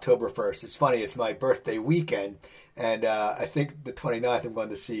Sunday, October 1st. It's funny, it's my birthday weekend, and I think the 29th I'm going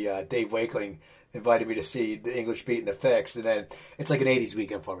to see Dave Wakeling invited me to see the English Beat and the Fix, and then it's like an 80s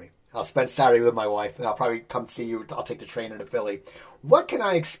weekend for me. I'll spend Saturday with my wife, and I'll probably come see you. I'll take the train into Philly. What can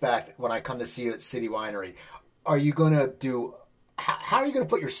I expect when I come to see you at City Winery? Are you going to do? How are you going to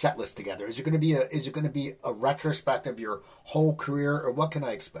put your set list together? Is it going to be a retrospective of your whole career, or what can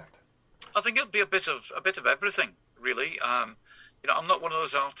I expect? I think it'll be a bit of everything, really. You know, I'm not one of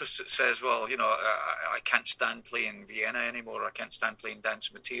those artists that says, well, you know, I can't stand playing Vienna anymore. I can't stand playing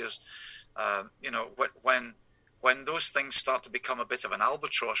Dancing with Tears. You know, when those things start to become a bit of an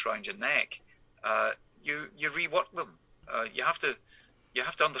albatross around your neck, you rework them. You have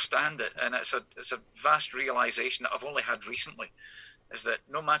to understand it, and it's a vast realization that I've only had recently, is that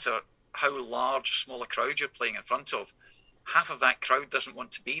no matter how large or small a crowd you're playing in front of, half of that crowd doesn't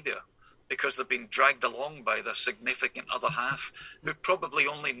want to be there, because they've been dragged along by the significant other half, who probably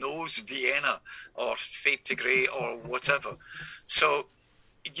only knows Vienna or Fade to Grey or whatever. So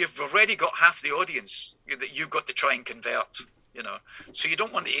you've already got half the audience that you've got to try and convert, you know. So you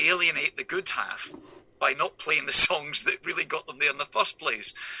don't want to alienate the good half by not playing the songs that really got them there in the first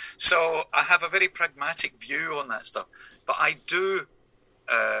place. So I have a very pragmatic view on that stuff. But I do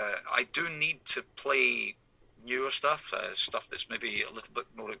need to play newer stuff, stuff that's maybe a little bit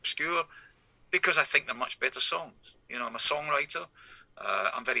more obscure, because I think they're much better songs. You know, I'm a songwriter.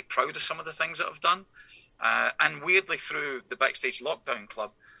 I'm very proud of some of the things that I've done. And weirdly, through the Backstage Lockdown Club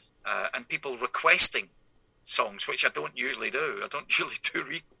and people requesting songs, which I don't usually do. I don't usually do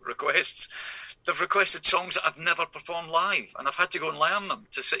requests. They've requested songs that I've never performed live, and I've had to go and learn them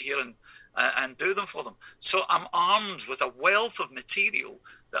to sit here and do them for them. So I'm armed with a wealth of material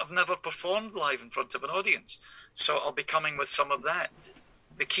that I've never performed live in front of an audience. So I'll be coming with some of that.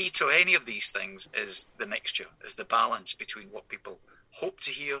 The key to any of these things is the mixture, is the balance between what people hope to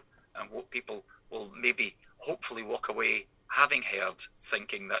hear and what people will maybe hopefully walk away having heard,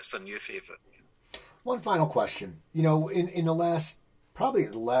 thinking that's their new favourite. One final question. You know, in the last 20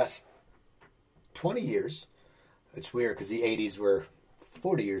 years, it's weird because the 80s were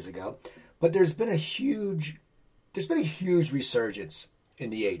 40 years ago, but there's been a huge resurgence in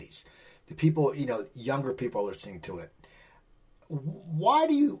the 80s. The people, you know, younger people are listening to it. Why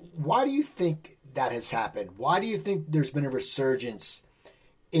do you think that has happened? Why do you think there's been a resurgence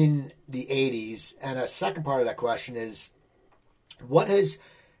in the 80s? And a second part of that question is, what has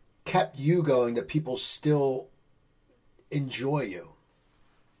kept you going that people still enjoy you?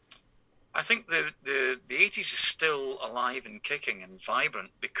 I think the 80s is still alive and kicking and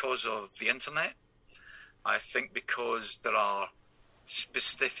vibrant because of the internet. I think because there are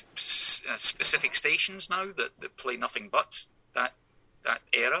specific stations now that play nothing but that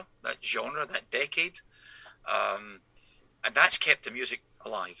era, that genre, that decade. And that's kept the music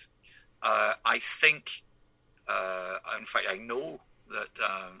alive. I think, in fact, I know that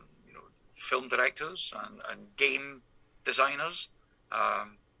film directors and game designers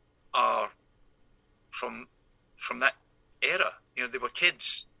are from that era. You know, they were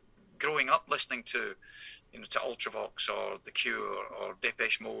kids growing up listening to Ultravox or The Cure or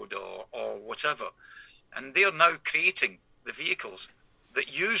Depeche Mode or whatever, and they are now creating the vehicles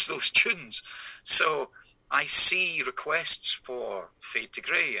that use those tunes. So I see requests for Fade to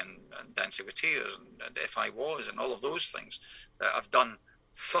Grey and Dancing with Tears and If I Was and all of those things that I've done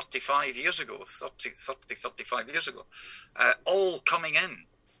 35 years ago, all coming in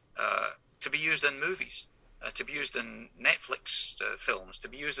to be used in movies, to be used in Netflix films, to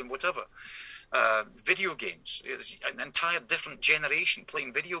be used in whatever. Video games. There's an entire different generation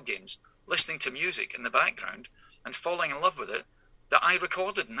playing video games, listening to music in the background and falling in love with it, that I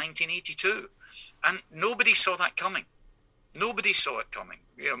recorded in 1982. And nobody saw that coming. Nobody saw it coming.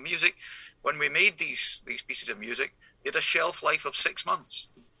 You know, music, when we made these pieces of music, they had a shelf life of 6 months.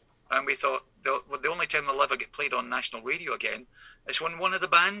 And we thought the only time they'll ever get played on national radio again is when one of the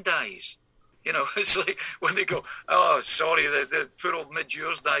band dies. You know, it's like when they go, oh, sorry, the poor old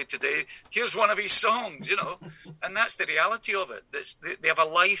Midge-Ures died today. Here's one of his songs, you know. And that's the reality of it. They have a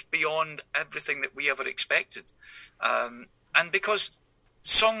life beyond everything that we ever expected. And because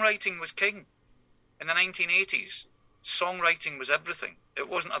songwriting was king in the 1980s, songwriting was everything. It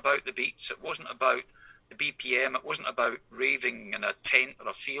wasn't about the beats. It wasn't about the BPM. It wasn't about raving in a tent or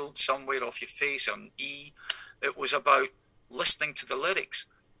a field somewhere off your face on E. It was about listening to the lyrics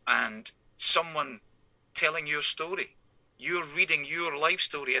and someone telling your story. You're reading your life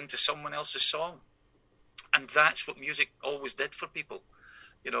story into someone else's song. And that's what music always did for people.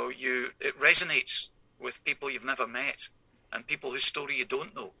 You know, it resonates with people you've never met and people whose story you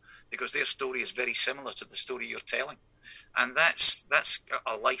don't know, because their story is very similar to the story you're telling. And that's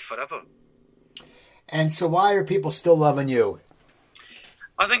a life forever. And so why are people still loving you?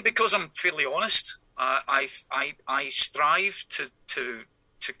 I think because I'm fairly honest. I strive to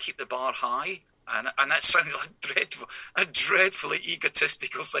keep the bar high, and that sounds like a dreadfully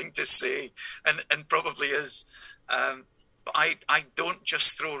egotistical thing to say, and probably is. But I don't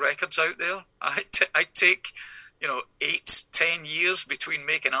just throw records out there. I take 8-10 years between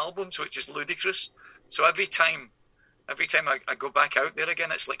making albums, which is ludicrous. So every time I go back out there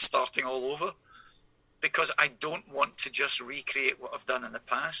again, it's like starting all over, because I don't want to just recreate what I've done in the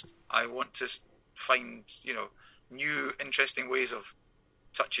past. I want to find new interesting ways of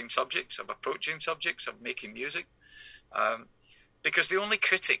touching subjects, of approaching subjects, of making music, because the only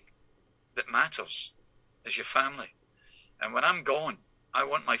critic that matters is your family. And when I'm gone, I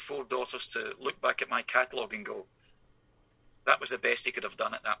want my 4 daughters to look back at my catalogue and go, that was the best he could have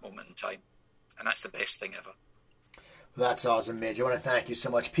done at that moment in time. And that's the best thing ever. Well, that's awesome, Midge. I want to thank you so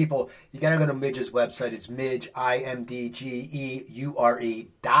much. People, you got to go to Midge's website. It's Midge,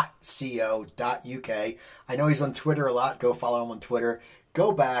 IMDGEURE.co.uk. I know he's on Twitter a lot. Go follow him on Twitter.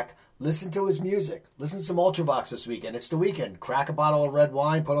 Go back, listen to his music. Listen to some Ultravox this weekend. It's the weekend. Crack a bottle of red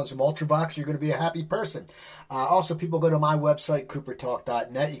wine, put on some Ultravox. You're going to be a happy person. Also, people go to my website,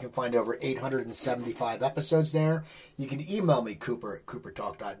 coopertalk.net. You can find over 875 episodes there. You can email me,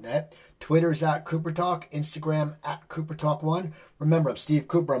 cooper@coopertalk.net. Twitter's at coopertalk. Instagram at coopertalk1. Remember, I'm Steve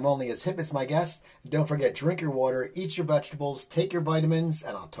Cooper. I'm only as hip as my guest. And don't forget, drink your water, eat your vegetables, take your vitamins,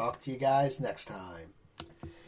 and I'll talk to you guys next time.